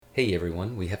Hey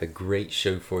everyone, we have a great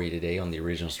show for you today on the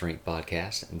Original Strength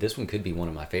podcast. This one could be one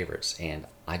of my favorites, and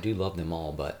I do love them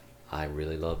all, but I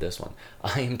really love this one.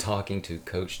 I am talking to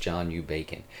Coach John U.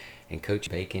 Bacon, and Coach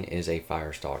Bacon is a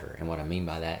fire starter. And what I mean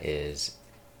by that is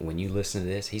when you listen to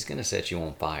this, he's going to set you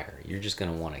on fire. You're just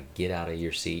going to want to get out of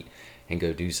your seat and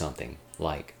go do something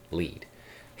like lead.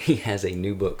 He has a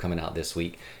new book coming out this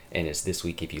week, and it's this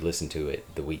week if you listen to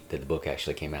it, the week that the book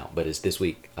actually came out, but it's this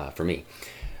week for me.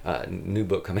 New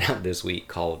book coming out this week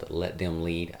called Let Them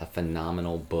Lead, a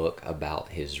phenomenal book about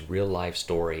his real life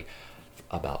story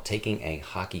about taking a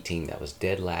hockey team that was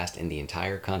dead last in the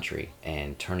entire country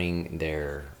and turning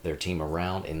their team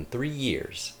around in 3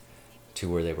 years to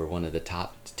where they were one of the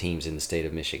top teams in the state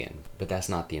of Michigan. But that's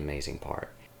not the amazing part.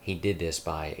 He did this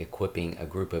by equipping a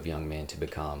group of young men to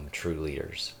become true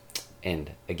leaders.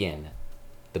 And again,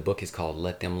 the book is called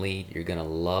Let Them Lead. You're going to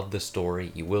love the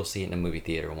story. You will see it in a movie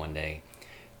theater one day.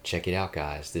 Check it out,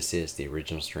 guys. This is the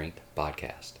Original Strength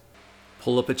Podcast.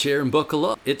 Pull up a chair and buckle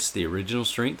up. It's the Original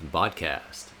Strength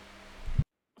Podcast.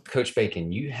 Coach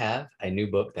Bacon, you have a new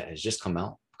book that has just come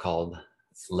out called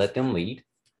Let Them Lead.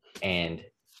 And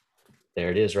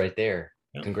there it is right there.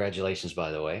 Yep. Congratulations,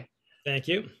 by the way. Thank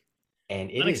you.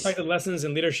 And it Unexpected lessons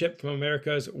in leadership from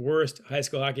America's worst high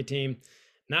school hockey team.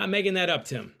 Not making that up,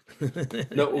 Tim.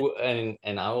 No,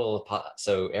 and I will.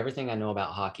 So everything I know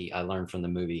about hockey, I learned from the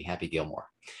movie Happy Gilmore.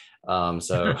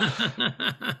 So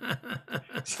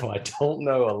I don't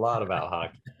know a lot about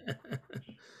hockey.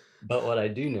 But what I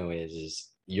do know is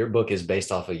your book is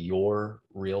based off of your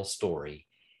real story,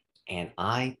 and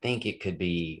I think it could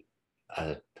be.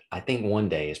 I think one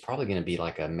day it's probably going to be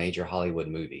like a major Hollywood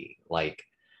movie, like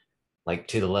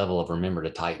to the level of Remember the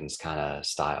Titans kind of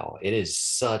style. It is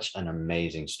such an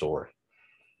amazing story.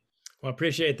 Well,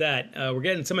 appreciate that. We're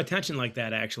getting some attention like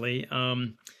that, actually.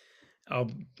 I'm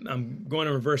going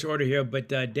in reverse order here, but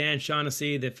Dan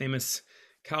Shaughnessy, the famous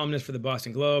columnist for the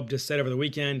Boston Globe, just said over the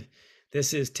weekend,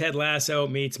 this is Ted Lasso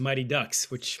meets Mighty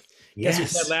Ducks, which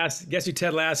guess who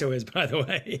Ted Lasso is, by the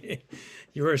way.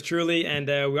 Yours truly. And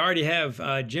we already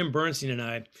have Jim Bernstein and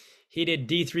I. He did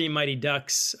D3 Mighty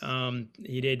Ducks.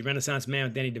 He did Renaissance Man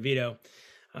with Danny DeVito.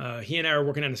 He and I are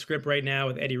working on a script right now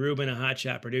with Eddie Rubin, a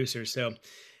hotshot producer. So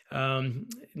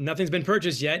nothing's been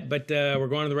purchased yet, but we're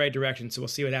going in the right direction. So we'll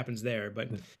see what happens there.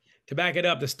 But to back it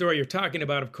up, the story you're talking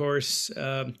about, of course,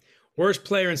 worst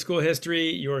player in school history,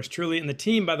 yours truly. And the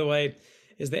team, by the way,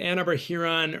 is the Ann Arbor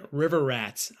Huron River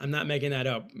Rats. I'm not making that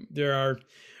up. There are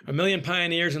a million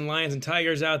Pioneers and Lions and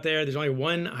Tigers out there. There's only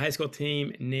one high school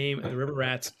team named the River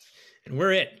Rats. And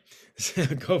we're it. So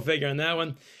go figure on that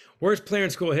one. Worst player in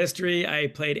school history.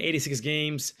 I played 86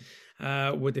 games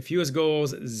with the fewest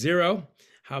goals, 0.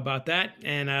 How about that?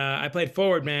 And I played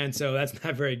forward, man, so that's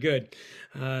not very good.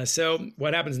 So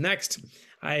what happens next?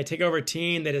 I take over a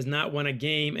team that has not won a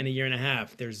game in a year and a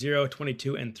half. They're 0,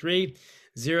 22, and 3.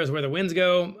 0 is where the wins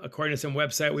go. According to some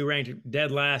website, we ranked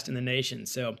dead last in the nation.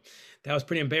 So that was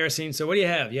pretty embarrassing. So what do you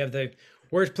have? You have the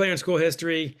worst player in school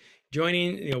history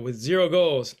joining, with 0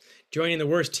 goals. Joining the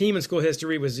worst team in school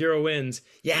history with 0 wins.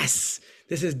 Yes,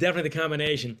 this is definitely the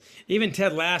combination. Even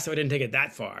Ted Lasso didn't take it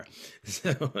that far.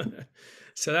 So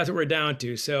that's what we're down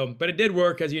to. So, but it did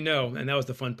work, as you know, and that was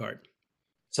the fun part.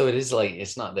 So it is like,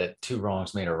 it's not that 2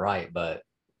 wrongs made a right, but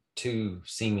 2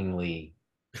 seemingly.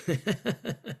 You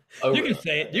can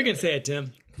say it. You can say it,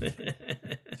 Tim.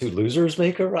 2 losers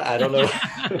make a right. I don't know.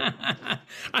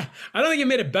 I don't think you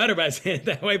made it better by saying it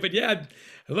that way, but yeah,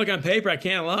 look on paper, I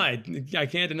can't lie. I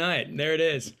can't deny it. There it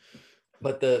is.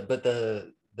 But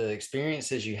the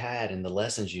experiences you had and the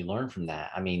lessons you learned from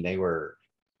that, I mean, they were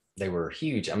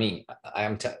huge. I mean,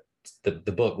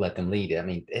 the book Let Them Lead. I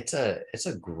mean, it's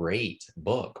a great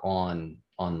book on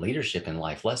leadership and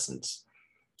life lessons.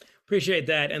 Appreciate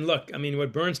that. And look, I mean,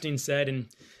 what Bernstein said, and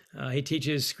he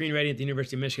teaches screenwriting at the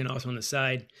University of Michigan, also on the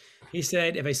side. He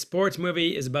said, if a sports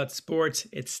movie is about sports,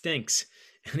 it stinks.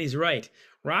 And he's right.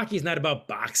 Rocky's not about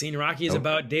boxing. Rocky is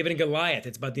about David and Goliath.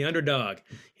 It's about the underdog.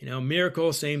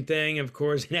 Miracle, same thing. Of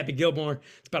course, in Happy Gilmore,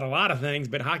 it's about a lot of things,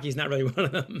 but hockey's not really one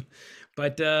of them.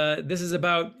 But this is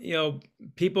about,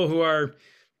 people who are,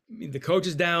 the coach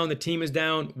is down, the team is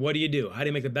down. What do you do? How do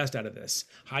you make the best out of this?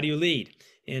 How do you lead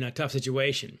in a tough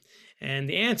situation? And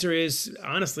the answer is,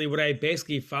 honestly, what I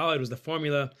basically followed was the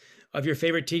formula of your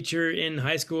favorite teacher in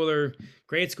high school or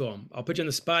grade school. I'll put you on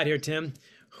the spot here, Tim.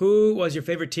 Who was your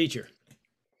favorite teacher?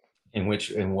 In which?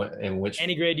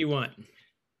 Any grade you want.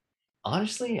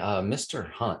 Honestly, Mr.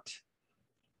 Hunt,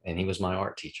 and he was my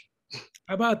art teacher.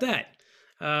 How about that?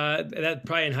 That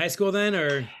probably in high school then,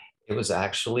 or? It was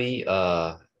actually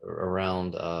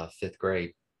around 5th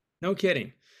grade. No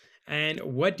kidding. And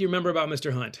what do you remember about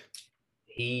Mr. Hunt?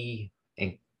 he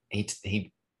and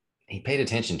he paid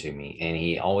attention to me, and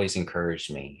he always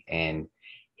encouraged me, and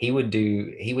he would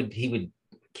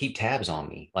keep tabs on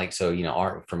me. Like, so,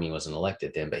 Art for me wasn't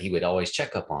elected then, but he would always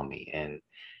check up on me.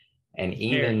 And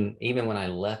He cared. even when I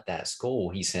left that school,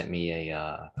 he sent me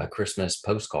a Christmas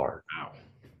postcard. Wow.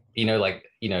 Like,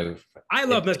 I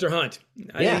love it, Mr. Hunt.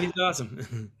 I think yeah, he's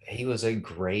awesome. he was a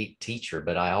great teacher,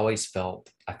 but I felt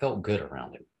good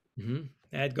around him. Hmm.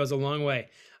 That goes a long way.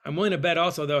 I'm willing to bet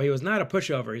also, though, he was not a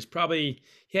pushover.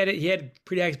 He had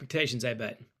pretty high expectations, I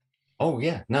bet. Oh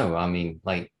yeah, no, I mean,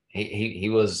 like, he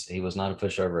was not a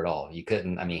pushover at all. You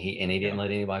couldn't, I mean, he didn't Yeah.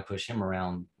 let anybody push him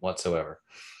around whatsoever.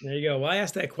 There you go. Well, I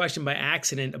asked that question by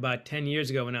accident about 10 years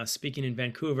ago when I was speaking in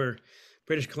Vancouver,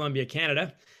 British Columbia,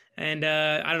 Canada. And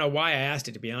I don't know why I asked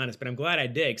it, to be honest, but I'm glad I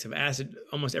did because I've asked it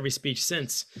almost every speech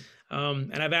since.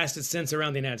 And I've asked it since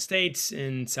around the United States,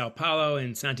 in Sao Paulo,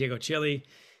 in Santiago, Chile,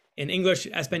 in English,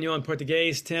 Espanol, and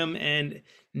Portuguese, Tim. And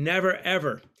never,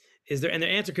 ever is there, and the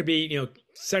answer could be,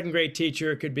 second grade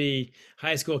teacher, could be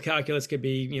high school calculus, could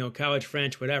be, college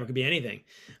French, whatever, could be anything.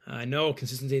 No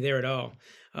consistency there at all.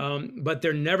 But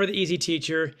they're never the easy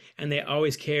teacher, and they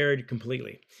always cared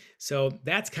completely. So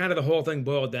that's kind of the whole thing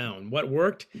boiled down. What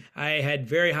worked? I had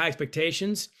very high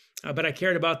expectations, but I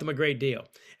cared about them a great deal.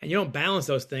 And you don't balance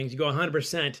those things. You go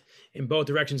 100% in both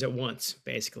directions at once,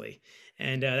 basically.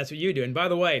 And that's what you do. And by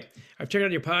the way, I've checked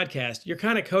out your podcast. You're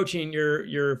kind of coaching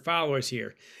your followers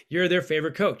here. You're their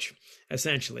favorite coach,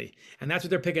 essentially, and that's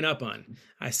what they're picking up on.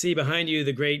 I see behind you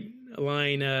the great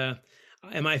line: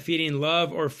 "Am I feeding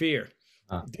love or fear?"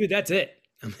 Huh. Dude, that's it.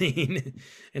 I mean,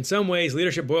 in some ways,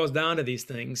 leadership boils down to these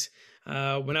things.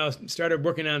 When I started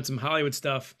working on some Hollywood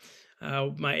stuff,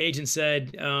 my agent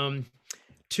said,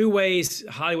 two ways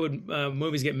Hollywood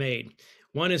movies get made.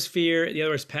 One is fear, the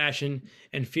other is passion,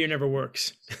 and fear never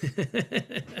works.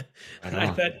 Right And I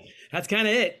on. thought that's kind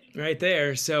of it right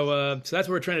there. So that's what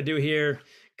we're trying to do here.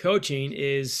 Coaching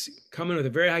is come in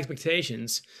with very high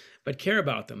expectations, but care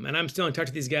about them. And I'm still in touch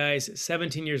with these guys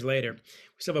 17 years later. We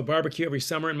still have a barbecue every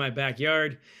summer in my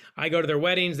backyard. I go to their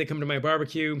weddings, they come to my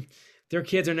barbecue. Their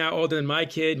kids are now older than my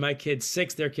kid. My kid's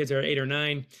 6, their kids are 8 or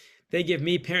 9. They give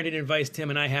me parenting advice, Tim,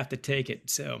 and I have to take it.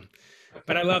 So,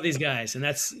 but I love these guys, and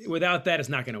that's without that, it's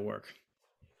not going to work.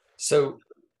 So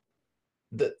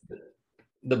the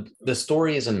the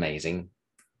story is amazing.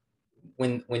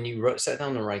 When you sat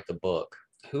down to write the book,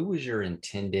 who was your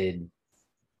intended,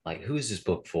 like, who is this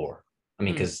book for? I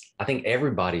mean, Hmm. because I think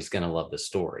everybody's going to love the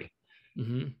story.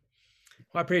 Mm-hmm. Well,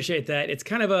 I appreciate that. It's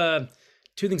kind of a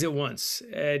two things at once,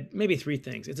 maybe three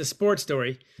things. It's a sports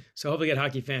story, so hopefully get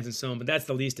hockey fans and so on, but that's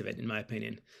the least of it, in my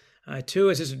opinion. Two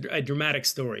is just a dramatic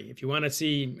story. If you want to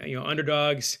see,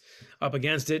 underdogs up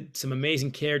against it, some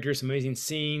amazing characters, some amazing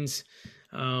scenes,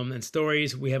 and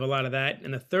stories, we have a lot of that.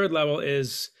 And the third level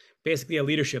is basically a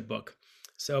leadership book.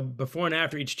 So before and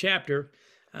after each chapter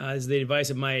is the advice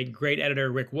of my great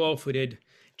editor, Rick Wolf, who did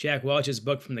Jack Welch's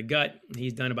book From the Gut.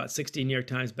 He's done about 60 New York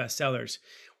Times bestsellers.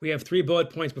 We have 3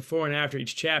 bullet points before and after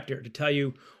each chapter to tell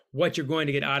you what you're going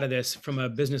to get out of this from a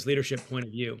business leadership point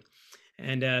of view.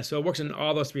 And so it works on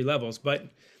all those 3 levels. But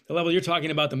the level you're talking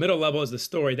about, the middle level, is the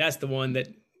story. That's the one that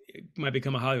might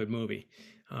become a Hollywood movie.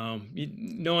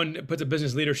 No one puts a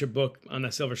business leadership book on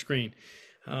the silver screen.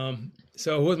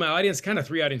 So with my audience, kind of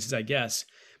 3 audiences, I guess.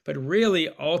 But really,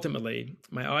 ultimately,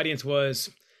 my audience was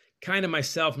kind of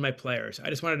myself and my players.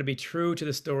 I just wanted to be true to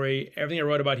the story. Everything I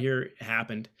wrote about here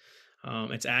happened.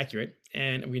 It's accurate.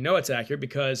 And we know it's accurate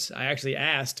because I actually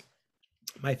asked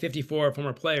my 54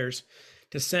 former players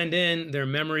to send in their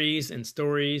memories and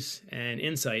stories and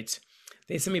insights.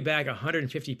 They sent me back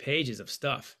 150 pages of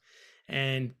stuff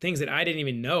and things that I didn't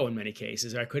even know in many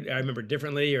cases, or I remember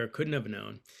differently or couldn't have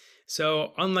known.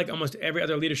 So unlike almost every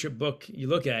other leadership book you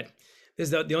look at, this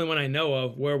is the only one I know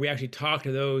of where we actually talk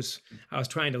to those I was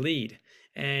trying to lead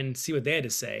and see what they had to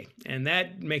say. And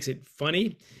that makes it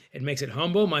funny. It makes it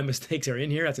humble. My mistakes are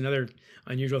in here. That's another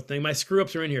unusual thing. My screw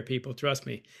ups are in here, people. Trust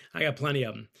me. I got plenty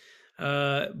of them.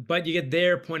 But you get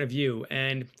their point of view.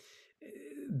 And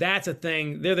that's a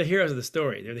thing. They're the heroes of the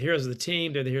story. They're the heroes of the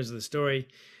team. They're the heroes of the story.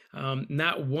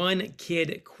 Not one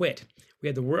kid quit. We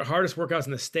had the hardest workouts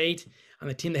in the state on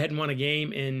the team that hadn't won a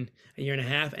game in a year and a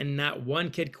half, and not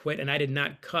one kid quit. And I did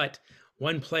not cut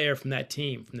one player from that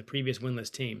team, from the previous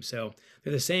winless team. So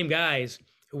they're the same guys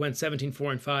who went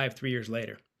 17-4-5 3 years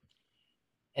later.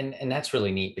 And that's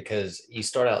really neat because you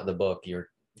start out the book, you're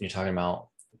talking about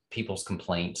people's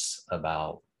complaints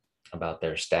about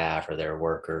their staff or their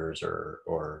workers,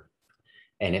 or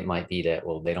and it might be that,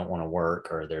 well, they don't want to work,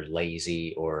 or they're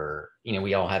lazy, or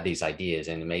we all have these ideas,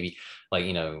 and maybe, like,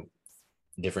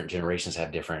 different generations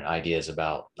have different ideas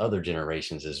about other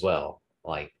generations as well,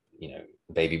 like,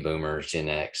 baby boomers, Gen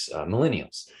X,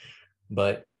 millennials.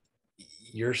 But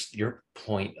your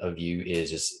point of view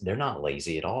is just they're not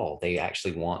lazy at all. They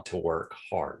actually want to work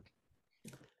hard.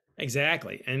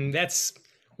 Exactly. And that's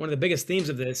one of the biggest themes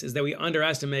of this is that we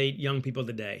underestimate young people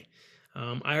today.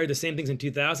 I heard the same things in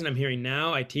 2000. I'm hearing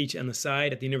now. I teach on the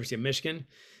side at the University of Michigan,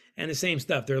 and the same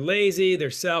stuff. They're lazy,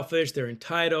 they're selfish, they're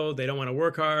entitled, they don't want to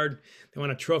work hard, they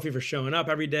want a trophy for showing up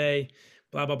every day,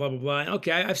 blah, blah, blah, blah, blah. And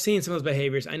okay, I've seen some of those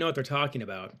behaviors. I know what they're talking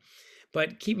about.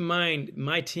 But keep in mind,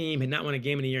 my team had not won a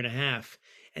game in a year and a half,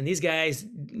 and these guys,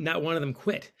 not one of them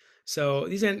quit. So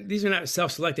these are not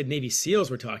self-selected Navy SEALs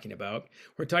we're talking about.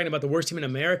 We're talking about the worst team in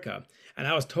America. And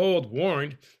I was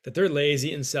warned, that they're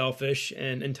lazy and selfish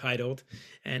and entitled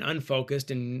and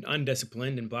unfocused and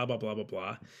undisciplined and blah, blah, blah, blah,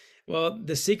 blah. Well,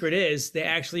 the secret is they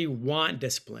actually want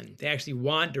discipline. They actually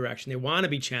want direction. They want to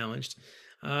be challenged.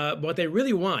 What they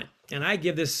really want, and I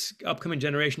give this upcoming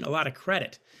generation a lot of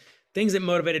credit, things that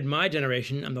motivated my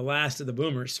generation. I'm the last of the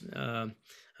boomers. I'm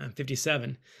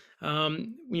 57.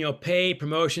 Pay,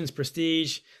 promotions,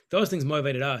 prestige, those things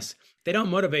motivated us. They don't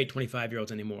motivate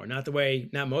 25-year-olds anymore, not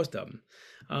most of them.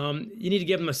 You need to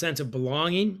give them a sense of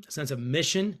belonging, a sense of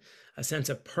mission, a sense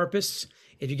of purpose.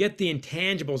 If you get the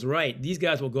intangibles right, these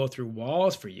guys will go through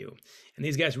walls for you. And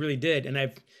these guys really did. And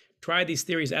I've tried these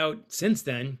theories out since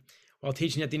then while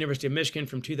teaching at the University of Michigan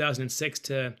from 2006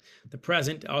 to the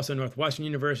present, also Northwestern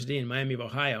University in Miami of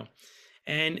Ohio.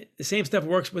 And the same stuff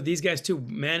works with these guys too,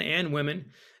 men and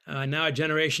women. Now a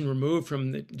generation removed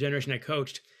from the generation I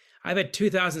coached. I've had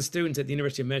 2,000 students at the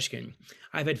University of Michigan.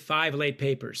 I've had 5 late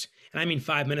papers, and I mean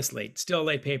 5 minutes late. Still a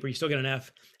late paper, you still get an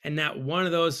F, and not one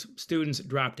of those students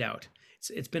dropped out.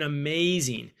 It's been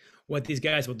amazing what these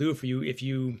guys will do for you if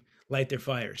you light their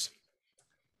fires.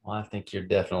 Well, I think you're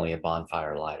definitely a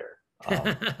bonfire lighter.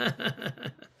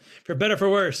 For better,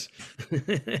 for worse.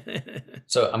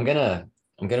 So I'm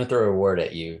gonna throw a word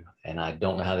at you, and I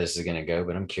don't know how this is gonna go,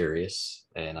 but I'm curious,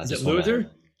 and I Is just it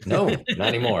loser? No, not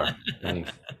anymore. No,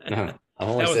 I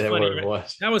only said what it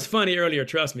was. That was funny earlier.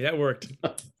 Trust me, that worked.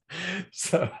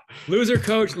 So loser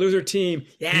coach, loser team.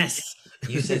 Yes.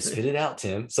 You said spit it out,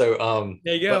 Tim. So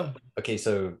there you go. Okay,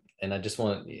 so and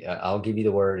I'll give you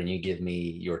the word, and you give me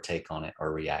your take on it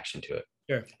or reaction to it.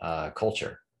 Sure.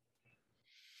 Culture.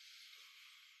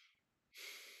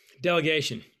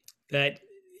 Delegation.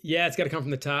 It's got to come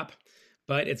from the top,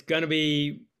 but it's going to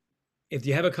be, if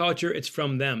you have a culture, it's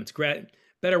from them.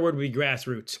 Better word would be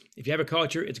grassroots. If you have a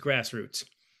culture, it's grassroots.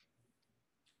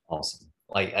 Awesome.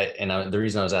 The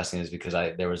reason I was asking is because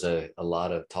there was a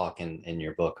lot of talk in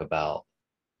your book about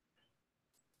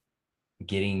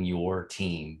getting your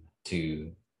team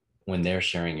to, when they're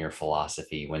sharing your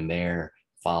philosophy, when they're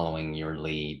following your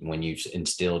lead, when you've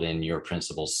instilled in your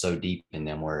principles so deep in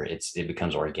them where it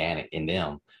becomes organic in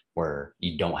them, where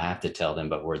you don't have to tell them,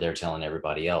 but where they're telling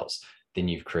everybody else, then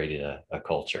you've created a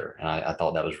culture. And I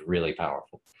thought that was really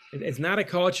powerful. It's not a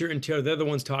culture until they're the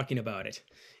ones talking about it.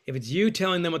 If it's you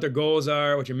telling them what their goals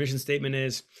are, what your mission statement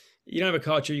is, you don't have a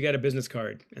culture, you got a business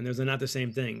card, and those are not the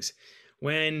same things.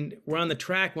 When we're on the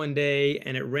track one day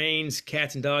and it rains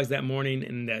cats and dogs that morning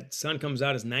and that sun comes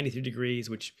out, it's 93 degrees,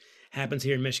 which happens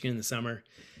here in Michigan in the summer,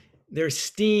 there's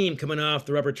steam coming off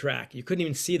the rubber track. You couldn't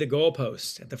even see the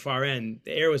goalposts at the far end.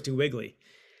 The air was too wiggly.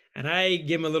 And I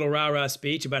give them a little rah-rah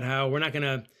speech about how we're not going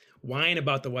to whine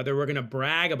about the weather. We're going to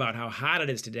brag about how hot it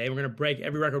is today. We're going to break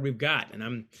every record we've got. And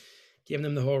I'm giving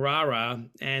them the whole rah-rah,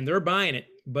 and they're buying it.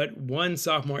 But one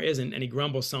sophomore isn't, and he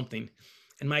grumbles something.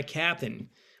 And my captain,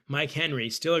 Mike Henry,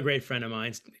 still a great friend of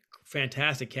mine,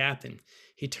 fantastic captain,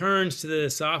 he turns to the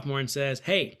sophomore and says,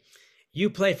 "Hey, you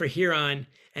play for Huron,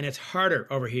 and it's harder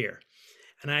over here."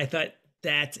 And I thought,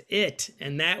 that's it.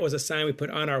 And that was a sign we put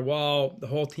on our wall. The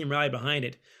whole team rallied behind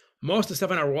it. Most of the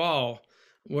stuff on our wall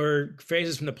were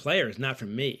phrases from the players, not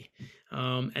from me.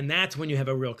 And that's when you have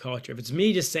a real culture. If it's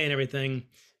me just saying everything,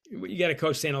 you got a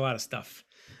coach saying a lot of stuff.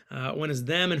 When it's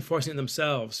them enforcing it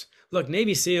themselves. Look,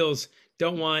 Navy SEALs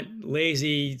don't want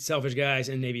lazy, selfish guys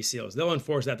in Navy SEALs. They'll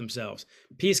enforce that themselves.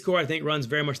 Peace Corps, I think, runs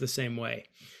very much the same way.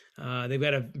 They've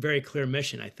got a very clear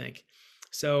mission, I think.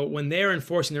 So when they're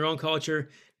enforcing their own culture,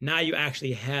 now you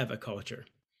actually have a culture.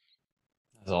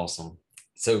 That's awesome.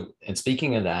 So, and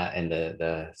speaking of that and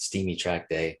the steamy track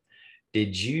day,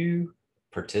 did you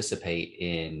participate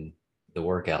in the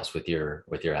workouts with your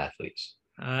athletes?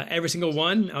 Every single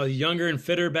one. I was younger and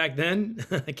fitter back then.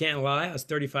 I can't lie. I was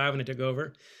 35 when I took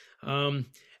over.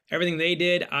 Everything they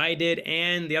did, I did,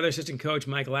 and the other assistant coach,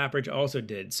 Mike Lappridge, also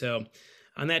did. So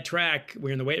on that track, we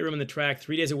were in the weight room in the track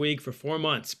 3 days a week for 4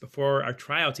 months before our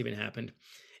tryouts even happened.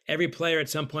 Every player at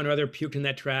some point or other puked in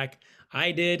that track.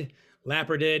 I did,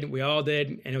 Lapper did, we all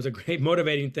did, and it was a great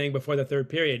motivating thing before the third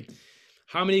period.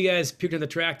 How many of you guys puked in the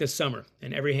track this summer?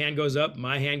 And every hand goes up,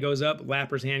 my hand goes up,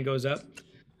 Lapper's hand goes up.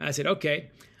 I said,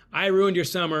 okay, I ruined your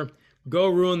summer. Go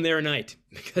ruin their night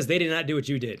because they did not do what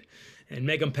you did, and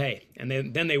make them pay. And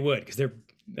then they would, because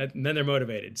then they're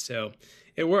motivated. So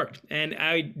it worked. And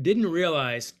I didn't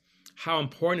realize how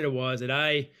important it was that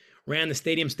I ran the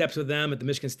stadium steps with them at the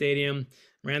Michigan Stadium,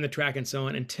 ran the track and so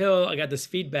on, until I got this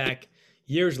feedback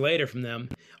years later from them.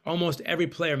 Almost every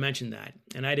player mentioned that,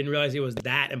 and I didn't realize it was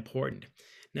that important.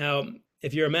 Now,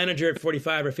 if you're a manager at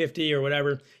 45 or 50 or whatever,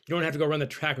 you don't have to go run the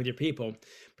track with your people,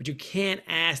 but you can't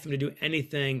ask them to do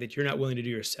anything that you're not willing to do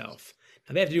yourself.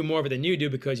 Now, they have to do more of it than you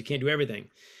do because you can't do everything.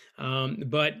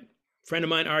 But a friend of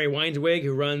mine, Ari Weinswig,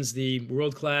 who runs the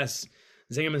world-class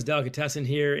Zingerman's Delicatessen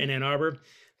here in Ann Arbor,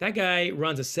 that guy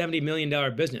runs a $70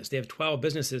 million business. They have 12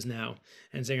 businesses now.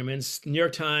 And Zingerman's, New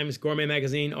York Times, Gourmet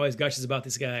Magazine, always gushes about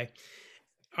this guy.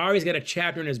 Ari's got a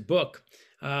chapter in his book,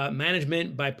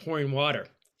 Management by Pouring Water.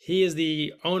 He is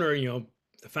the owner,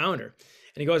 the founder.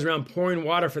 And he goes around pouring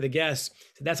water for the guests.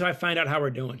 So that's how I find out how we're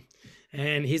doing.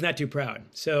 And he's not too proud.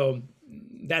 So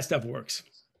that stuff works.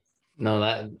 No,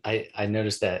 that I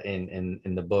noticed that in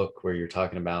the book where you're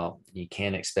talking about you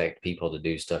can't expect people to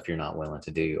do stuff you're not willing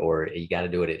to do, or you got to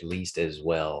do it at least as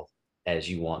well as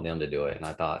you want them to do it. And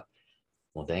I thought,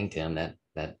 well, dang, Tim, that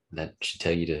should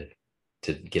tell you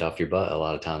to get off your butt a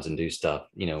lot of times and do stuff,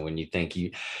 when you think you.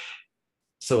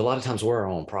 So a lot of times we're our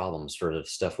own problems for the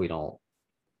stuff we don't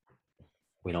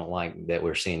like that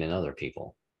we're seeing in other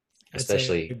people,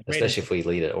 especially if we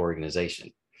lead an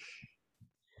organization.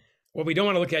 What we don't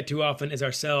want to look at too often is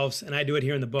ourselves, and I do it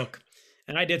here in the book.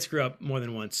 And I did screw up more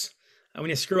than once. When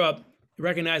you screw up,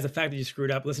 recognize the fact that you screwed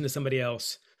up, listen to somebody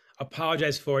else,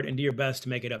 apologize for it, and do your best to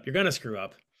make it up. You're going to screw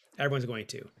up. Everyone's going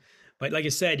to. But like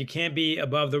you said, you can't be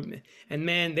above and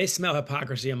man, they smell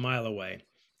hypocrisy a mile away.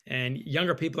 And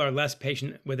younger people are less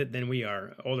patient with it than we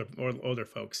are, older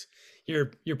folks.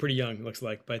 You're pretty young, looks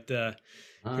like, but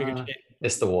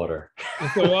it's the water.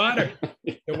 It's the water.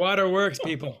 The water works,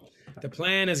 people. The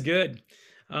plan is good.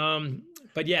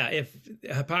 But yeah, if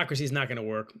hypocrisy is not going to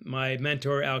work, my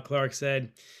mentor, Al Clark,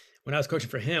 said when I was coaching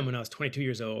for him when I was 22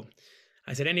 years old,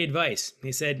 I said, any advice?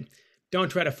 He said, don't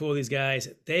try to fool these guys.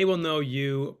 They will know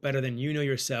you better than you know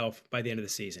yourself by the end of the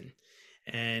season.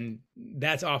 And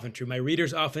that's often true. My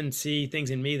readers often see things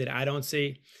in me that I don't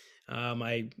see.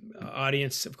 My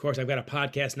audience, of course, I've got a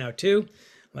podcast now too,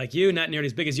 like you, not nearly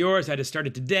as big as yours. I just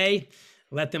started today.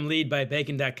 Let Them Lead by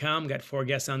Bacon.com. Got 4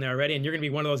 guests on there already. And you're going to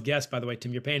be one of those guests, by the way,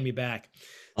 Tim. You're paying me back.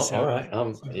 Oh, so, all right.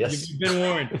 Yes. You've been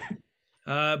warned.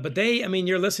 But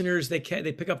your listeners, they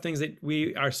pick up things that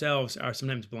we ourselves are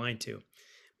sometimes blind to.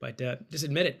 But just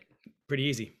admit it. Pretty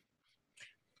easy.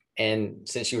 And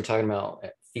since you were talking about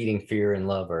feeding fear and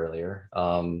love earlier,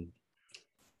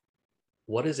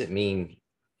 what does it mean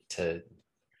to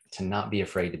not be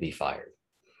afraid to be fired?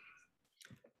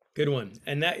 Good one.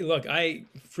 And look, I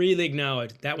freely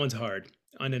acknowledge that one's hard,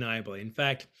 undeniably. In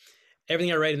fact,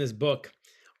 everything I write in this book,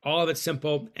 all of it's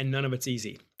simple and none of it's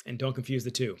easy. And don't confuse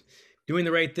the two. Doing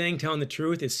the right thing, telling the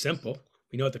truth is simple.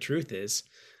 We know what the truth is.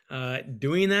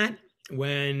 Doing that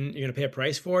when you're going to pay a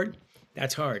price for it,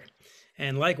 that's hard.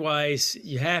 And likewise,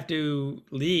 you have to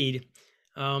lead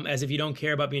as if you don't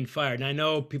care about being fired. And I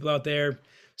know people out there,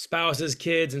 spouses,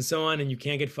 kids, and so on, and you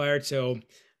can't get fired. So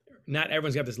not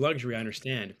everyone's got this luxury, I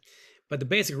understand. But the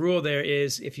basic rule there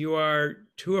is if you are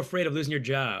too afraid of losing your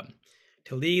job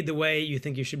to lead the way you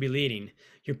think you should be leading,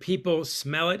 your people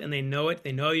smell it and they know it.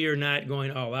 They know you're not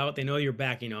going all out. They know you're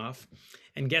backing off.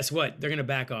 And guess what? They're going to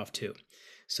back off too.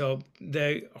 So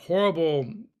the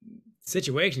horrible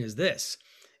situation is this,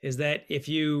 is that if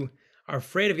you are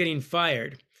afraid of getting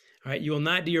fired, all right, you will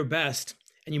not do your best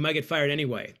and you might get fired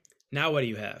anyway. Now what do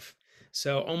you have?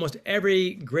 So almost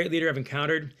every great leader I've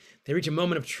encountered, they reach a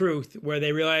moment of truth where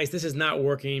they realize this is not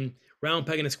working, round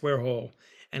peg in a square hole,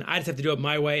 and I just have to do it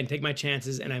my way and take my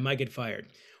chances and I might get fired.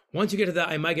 Once you get to the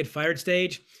I might get fired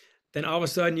stage, then all of a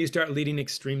sudden you start leading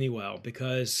extremely well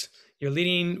because you're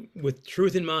leading with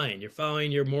truth in mind. You're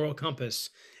following your moral compass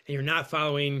and you're not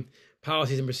following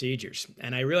policies and procedures.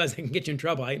 And I realize I can get you in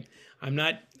trouble. I'm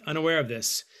not unaware of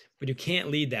this, but you can't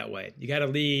lead that way. You got to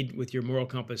lead with your moral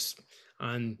compass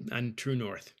on true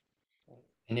north.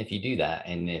 And if you do that,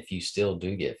 and if you still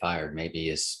do get fired, maybe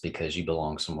it's because you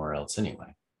belong somewhere else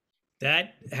anyway.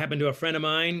 That happened to a friend of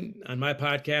mine on my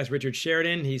podcast, Richard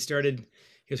Sheridan. He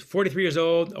was 43 years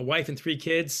old, a wife and 3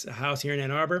 kids, a house here in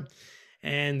Ann Arbor,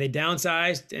 and they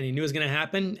downsized and he knew it was going to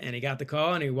happen. And he got the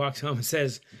call and he walks home and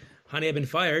says, honey, I've been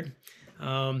fired.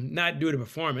 Not due to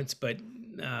performance, but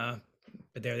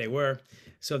but there they were.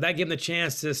 So that gave him the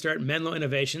chance to start Menlo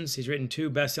Innovations. He's written 2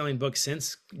 best-selling books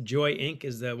since. Joy Inc.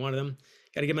 is one of them.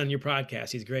 Got to get him on your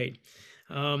podcast. He's great.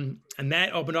 And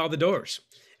that opened all the doors.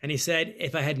 And he said,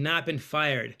 if I had not been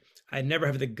fired, I'd never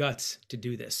have the guts to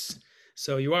do this.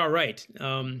 So you are right.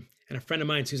 And a friend of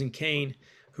mine, Susan Cain,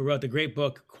 who wrote the great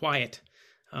book, Quiet,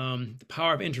 The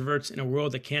Power of Introverts in a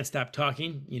World That Can't Stop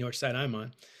Talking. You know which side I'm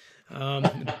on.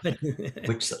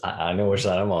 Which I know which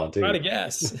side I'm on, too. Try to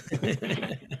guess.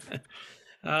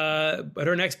 But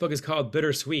her next book is called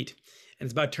Bittersweet, and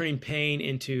it's about turning pain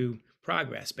into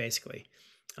progress, basically.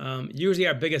 Usually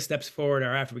our biggest steps forward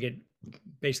are after we get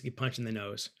basically punched in the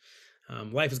nose.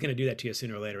 Life is going to do that to you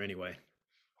sooner or later anyway.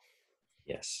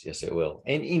 Yes, it will.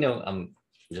 And,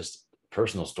 just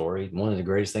personal story. One of the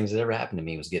greatest things that ever happened to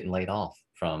me was getting laid off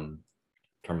from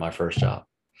my first job.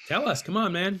 Tell us, come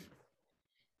on, man.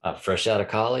 Fresh out of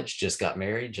college, just got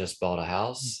married, just bought a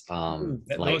house.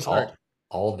 Like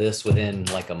all this within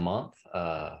like a month.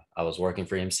 I was working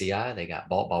for MCI. They got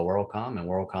bought by WorldCom, and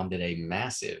WorldCom did a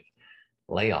massive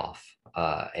layoff.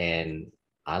 And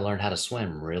I learned how to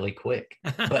swim really quick,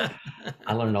 but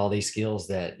I learned all these skills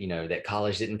that, that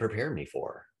college didn't prepare me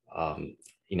for.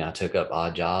 I took up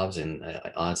odd jobs and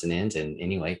odds and ends, and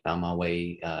anyway, found my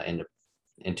way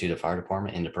into the fire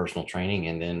department, into personal training,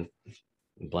 and then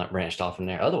branched off from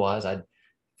there. Otherwise, I'd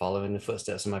follow in the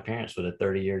footsteps of my parents with a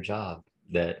 30-year job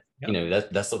that,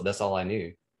 that's all I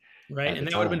knew. Right. And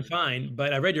that would have been fine.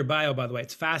 But I read your bio, by the way.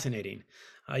 It's fascinating.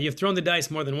 You've thrown the dice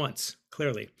more than once,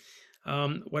 clearly.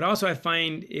 What also I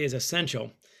find is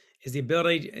essential is the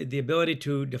ability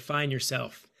to define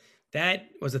yourself. That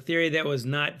was a theory that was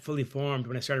not fully formed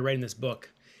when I started writing this book.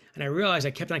 And I realized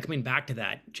I kept on coming back to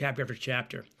that chapter after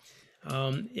chapter.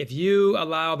 If you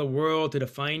allow the world to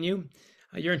define you,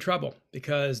 you're in trouble,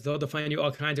 because they'll define you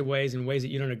all kinds of ways, in ways that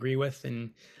you don't agree with,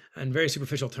 and on very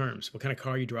superficial terms. What kind of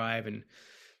car you drive, and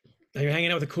you're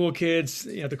hanging out with the cool kids,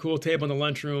 at the cool table in the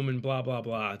lunchroom, and blah, blah,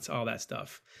 blah. It's all that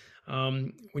stuff.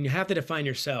 When you have to define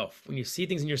yourself, when you see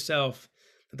things in yourself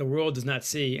that the world does not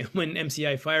see, and when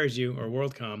MCI fires you, or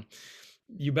WorldCom,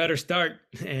 you better start.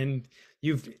 And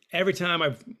every time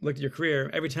I've looked at your career,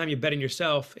 every time you bet in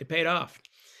yourself, it paid off.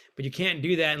 But you can't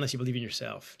do that unless you believe in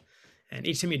yourself. And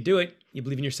each time you do it, you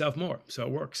believe in yourself more. So it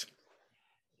works.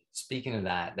 Speaking of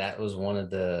that, that was one of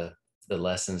the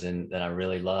lessons that I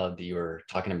really loved. You were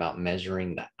talking about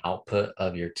measuring the output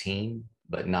of your team,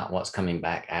 but not what's coming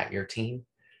back at your team,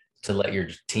 to let your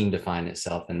team define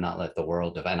itself and not let the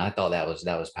world define. I thought that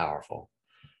was powerful.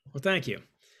 Well, thank you.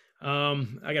 I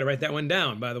got to write that one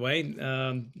down, by the way.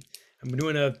 I'm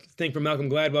doing a thing for Malcolm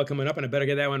Gladwell coming up, and I better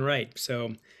get that one right.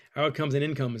 So outcomes and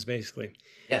incomes, basically.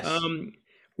 Yes.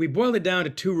 We boiled it down to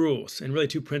 2 rules, and really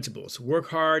 2 principles: work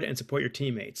hard and support your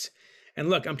teammates. And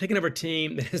look, I'm taking over a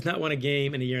team that has not won a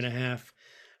game in a year and a half.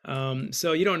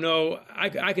 So you don't know.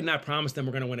 I could not promise them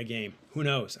we're going to win a game. Who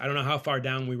knows? I don't know how far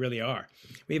down we really are.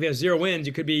 If you have 0 wins,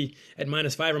 you could be at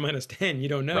 -5 or -10. You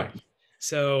don't know. Right.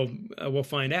 So we'll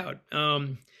find out.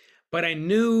 But I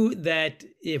knew that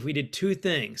if we did 2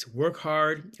 things, work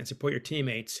hard and support your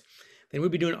teammates, then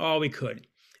we'd be doing all we could.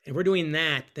 And if we're doing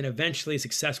that, then eventually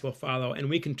success will follow, and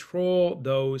we control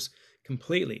those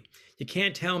completely. You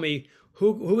can't tell me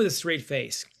who with a straight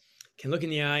face can look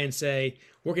in the eye and say,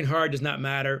 working hard does not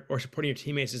matter, or supporting your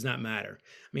teammates does not matter.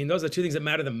 I mean, those are the 2 things that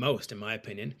matter the most, in my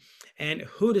opinion. And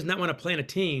who does not want to play on a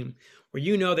team where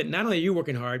you know that not only are you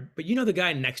working hard, but you know the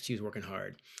guy next to you is working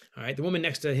hard. All right, the woman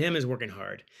next to him is working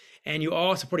hard. And you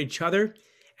all support each other,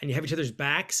 and you have each other's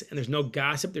backs, and there's no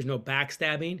gossip, there's no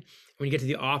backstabbing. When you get to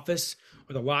the office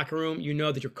or the locker room, you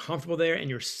know that you're comfortable there and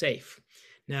you're safe.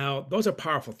 Now, those are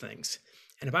powerful things.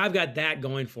 And if I've got that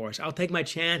going for us, I'll take my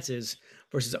chances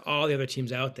versus all the other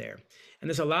teams out there. And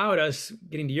this allowed us,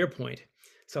 getting to your point,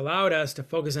 it's allowed us to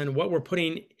focus on what we're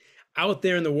putting out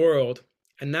there in the world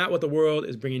and not what the world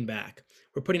is bringing back.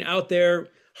 We're putting out there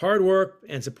hard work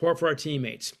and support for our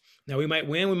teammates. Now, we might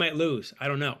win, we might lose. I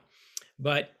don't know.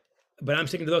 But I'm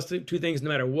sticking to those 2 things no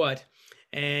matter what.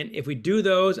 And if we do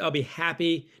those, I'll be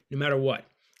happy no matter what.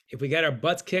 If we got our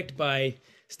butts kicked by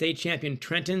state champion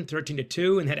Trenton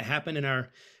 13-2, and that happened in our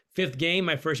 5th game,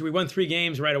 my first year, we won 3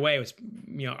 games right away. It was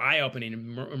eye-opening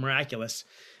and miraculous.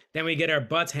 Then we get our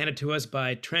butts handed to us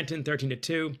by Trenton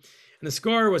 13-2. And the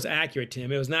score was accurate,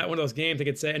 Tim. It was not one of those games I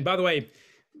could say, and by the way,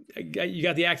 you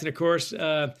got the accent, of course.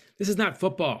 This is not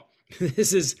football.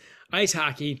 This is ice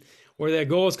hockey, where their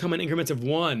goals come in increments of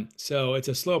 1. So it's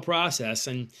a slow process.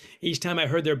 And each time I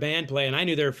heard their band play, and I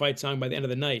knew their fight song by the end of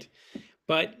the night.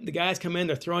 But the guys come in,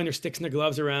 they're throwing their sticks and their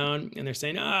gloves around, and they're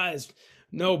saying, it's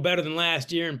no better than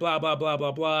last year, and blah, blah, blah,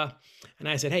 blah, blah. And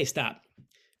I said, hey, stop.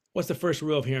 what's the first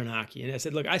rule of here in hockey? And I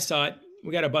said, look, I saw it.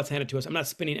 We got our butts handed to us. I'm not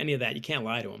spinning any of that. You can't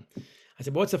lie to them. I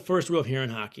said, what's the first rule of here in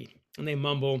hockey? And they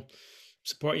mumble,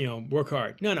 support, work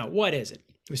hard. No, what is it?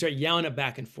 We start yelling it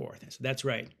back and forth. I said, that's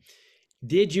right.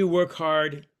 Did you work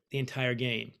hard the entire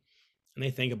game? And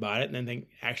they think about it and then think,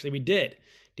 actually, we did.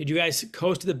 Did you guys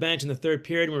coast to the bench in the third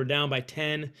period when we were down by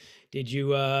 10? Did you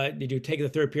take the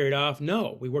third period off?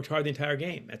 No, we worked hard the entire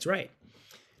game. That's right.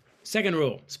 Second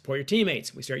rule, support your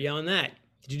teammates. We start yelling that.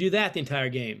 Did you do that the entire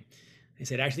game? They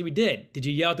said, actually, we did. Did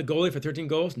you yell at the goalie for 13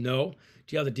 goals? No.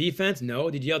 Did you yell at the defense? No.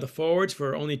 Did you yell at the forwards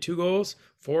for only 2 goals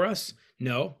for us?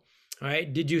 No. All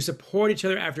right. Did you support each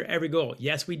other after every goal?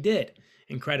 Yes, we did.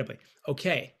 Incredibly.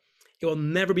 Okay. It will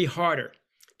never be harder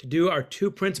to do our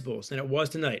 2 principles than it was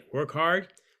tonight. Work hard,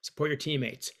 support your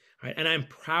teammates. All right. And I'm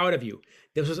proud of you.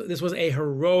 This was a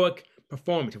heroic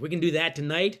performance. If we can do that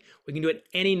tonight, we can do it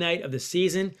any night of the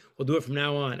season. We'll do it from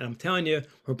now on. And I'm telling you,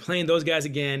 we're playing those guys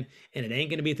again, and it ain't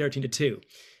going to be 13-2.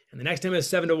 And the next time it was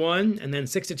 7-1, and then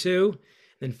 6-2.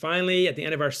 Then finally, at the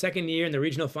end of our second year in the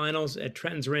regional finals at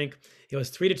Trenton's Rink, it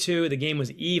was 3-2. The game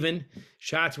was even,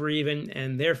 shots were even,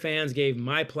 and their fans gave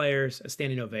my players a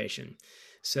standing ovation.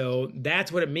 So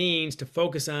that's what it means to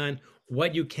focus on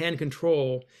what you can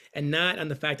control and not on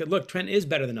the fact that, look, Trent is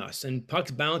better than us and pucks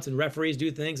bounce and referees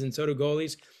do things and so do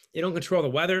goalies. You don't control the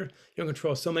weather. You don't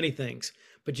control so many things.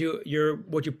 But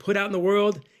what you put out in the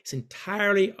world is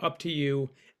entirely up to you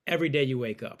every day you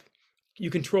wake up. You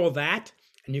control that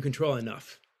and you control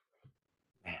enough.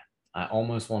 Man, I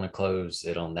almost want to close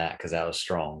it on that because that was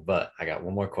strong, but I got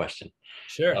one more question.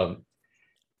 Sure.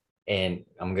 And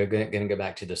I'm going to go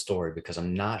back to the story because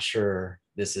I'm not sure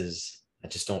I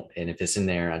just don't, and if it's in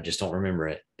there, I just don't remember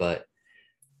it. But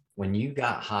when you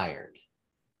got hired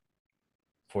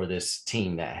for this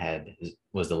team that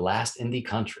was the last in the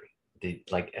country,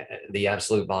 the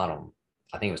absolute bottom,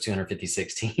 I think it was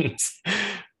 256 teams.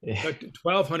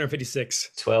 1,256.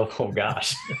 12. Oh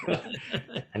gosh.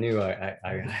 I knew yeah,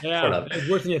 it's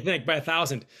worse than you think by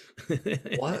 1,000.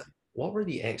 What were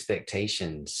the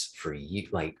expectations for you?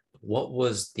 Like, what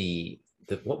was the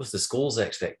school's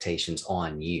expectations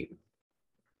on you?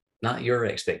 Not your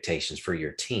expectations for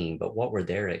your team, but what were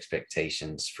their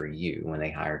expectations for you when they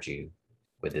hired you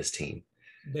with this team?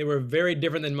 They were very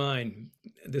different than mine.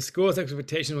 The school's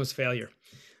expectation was failure.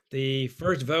 The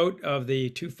first vote of the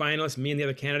 2 finalists, me and the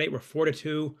other candidate, were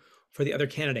 4-2 for the other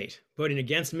candidate. Voting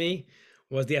against me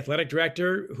was the athletic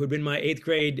director, who had been my 8th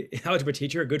grade algebra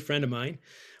teacher, a good friend of mine,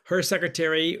 her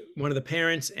secretary, one of the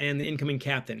parents, and the incoming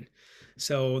captain.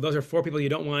 So those are 4 people you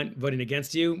don't want voting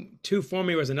against you. 2 for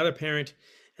me was another parent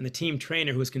and the team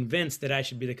trainer who was convinced that I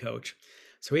should be the coach.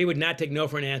 So he would not take no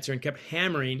for an answer and kept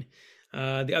hammering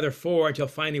the other 4 until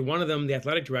finally one of them, the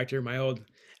athletic director, my old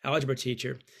algebra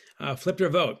teacher, flipped her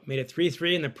vote, made it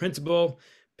 3-3, and the principal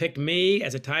picked me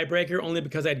as a tiebreaker only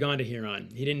because I'd gone to Huron.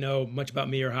 He didn't know much about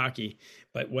me or hockey,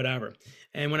 but whatever.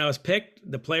 And when I was picked,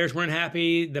 the players weren't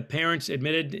happy. The parents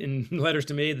admitted in letters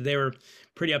to me that they were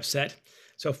pretty upset.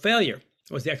 So failure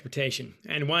was the expectation.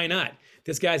 And why not?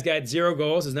 This guy's got 0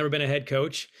 goals, has never been a head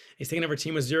coach. He's taken over a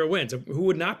team with 0 wins. So who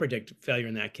would not predict failure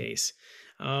in that case?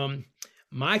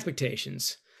 My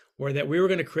expectations were that we were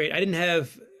going to create, I didn't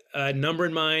have a number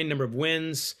in mind, number of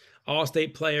wins,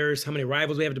 all-state players, how many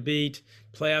rivals we have to beat,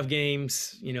 playoff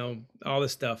games, all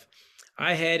this stuff.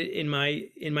 I had in my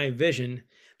vision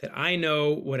that I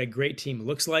know what a great team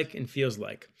looks like and feels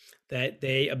like, that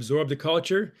they absorb the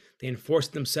culture, they enforce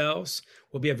it themselves.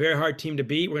 We'll be a very hard team to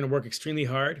beat. We're going to work extremely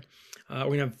hard. We're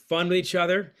going to have fun with each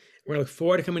other. We're going to look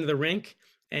forward to coming to the rink.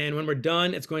 And when we're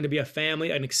done, it's going to be a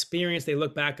family, an experience they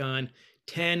look back on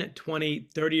 10, 20,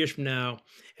 30 years from now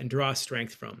and draw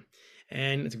strength from.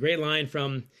 And it's a great line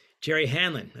from Jerry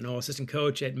Hanlon, an old assistant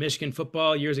coach at Michigan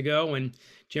football years ago, when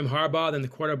Jim Harbaugh, then the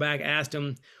quarterback, asked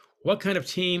him, what kind of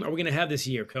team are we going to have this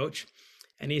year, coach?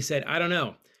 And he said, I don't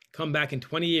know. Come back in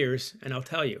 20 years and I'll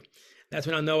tell you. That's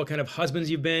when I'll know what kind of husbands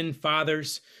you've been,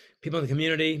 fathers, people in the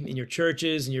community, in your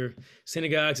churches, in your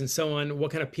synagogues and so on,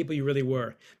 what kind of people you really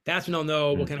were. That's when I'll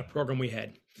know what kind of program we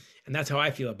had. And that's how I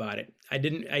feel about it.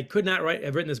 I could not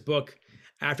have written this book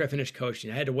after I finished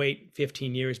coaching. I had to wait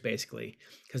 15 years basically,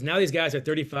 because now these guys are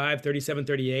 35, 37,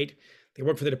 38. They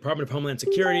work for the Department of Homeland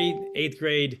Security, 8th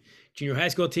grade junior high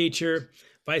school teacher,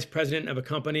 vice president of a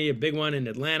company, a big one in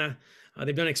Atlanta.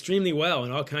 They've done extremely well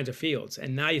in all kinds of fields.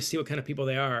 And now you see what kind of people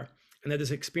they are and that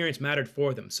this experience mattered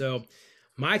for them. So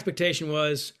my expectation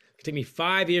was it could take me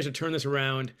 5 years to turn this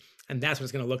around, and that's what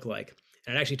it's going to look like.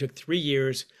 And it actually took 3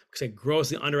 years because I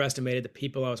grossly underestimated the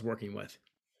people I was working with.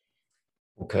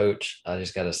 Well, Coach, I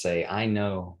just got to say, I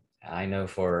know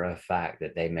for a fact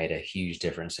that they made a huge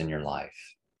difference in your life.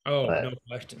 Oh, but no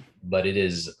question. but it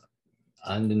is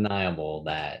undeniable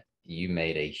that you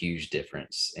made a huge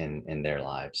difference in their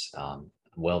lives.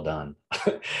 Well done.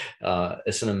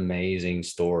 It's an amazing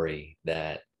story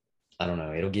that I don't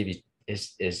know. It'll give you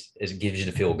it gives you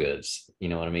the feel goods. You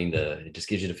know what I mean? It just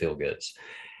gives you the feel goods.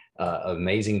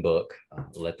 Amazing book.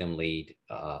 Let them lead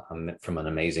from an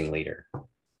amazing leader.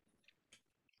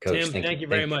 Coach, Tim, thank you. thank you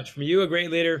very much. From you, a great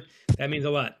leader, that means a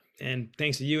lot. And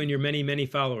thanks to you and your many, many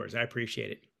followers. I appreciate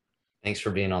it. Thanks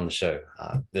for being on the show.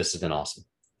 This has been awesome.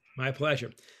 My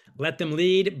pleasure. Let Them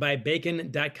Lead by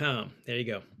bacon.com. There you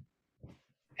go.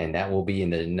 And that will be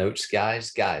in the notes, guys.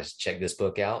 Guys, check this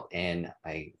book out. And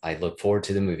I look forward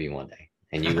to the movie one day.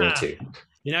 And you will too.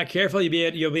 You're not careful,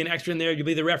 you'll be an extra in there. You'll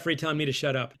be the referee telling me to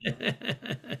shut up.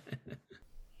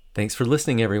 Thanks for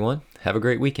listening, everyone. Have a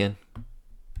great weekend.